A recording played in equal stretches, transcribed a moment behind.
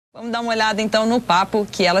Vamos dar uma olhada então no papo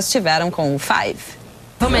que elas tiveram com o Five.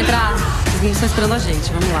 Vamos entrar? Os meninos estão esperando a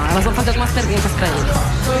gente, vamos lá. Elas vão fazer algumas perguntas pra eles.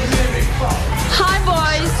 Hi,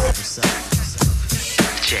 boys!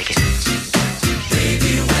 Check it.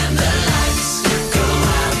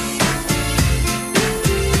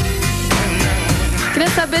 Queria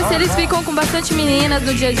saber se eles ficam com bastante meninas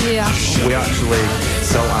no dia a dia. We actually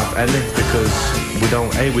don't have any because we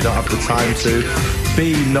don't have the time to.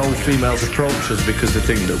 B, no females approach us because they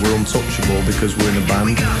think that we're untouchable because we're in a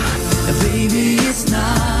band. Baby, it's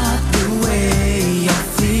not the way I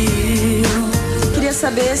feel. Queria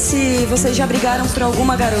saber se vocês já brigaram por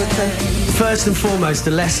alguma garota. First and foremost,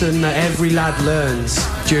 the lesson that every lad learns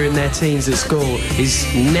during their teens at school is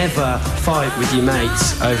never fight with your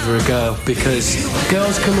mates over a girl, because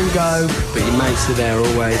girls come and go, but your mates are there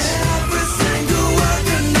always.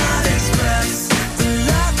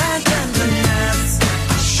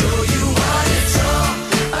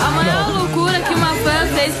 A maior loucura que uma fã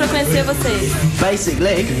fez pra conhecer vocês.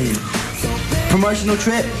 Basically, promotional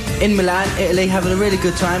trip in Milan, Italy, having a really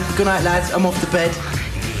good time. Good night, lads. I'm off to bed.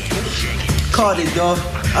 Card in door,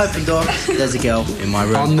 open door. There's a girl in my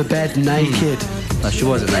room. On the bed, naked. No, she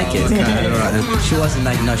wasn't naked. Okay, all right then. She wasn't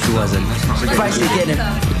naked. No, she wasn't. Basically, getting him.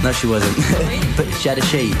 No, she wasn't. But she had a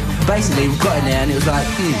sheet. Basically, we got in there and it was like,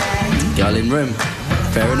 girl in room.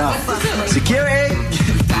 Fair enough. Security.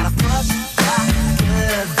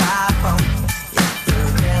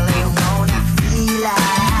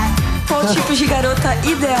 Qual o tipo de garota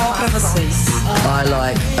ideal pra vocês? I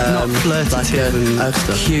like a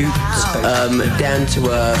cute, down to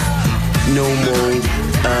earth, normal,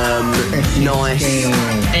 nice,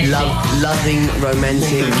 loving,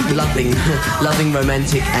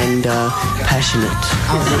 romantic, and passionate.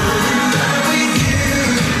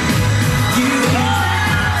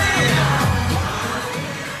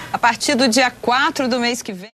 A partir do dia 4 do mês que vem...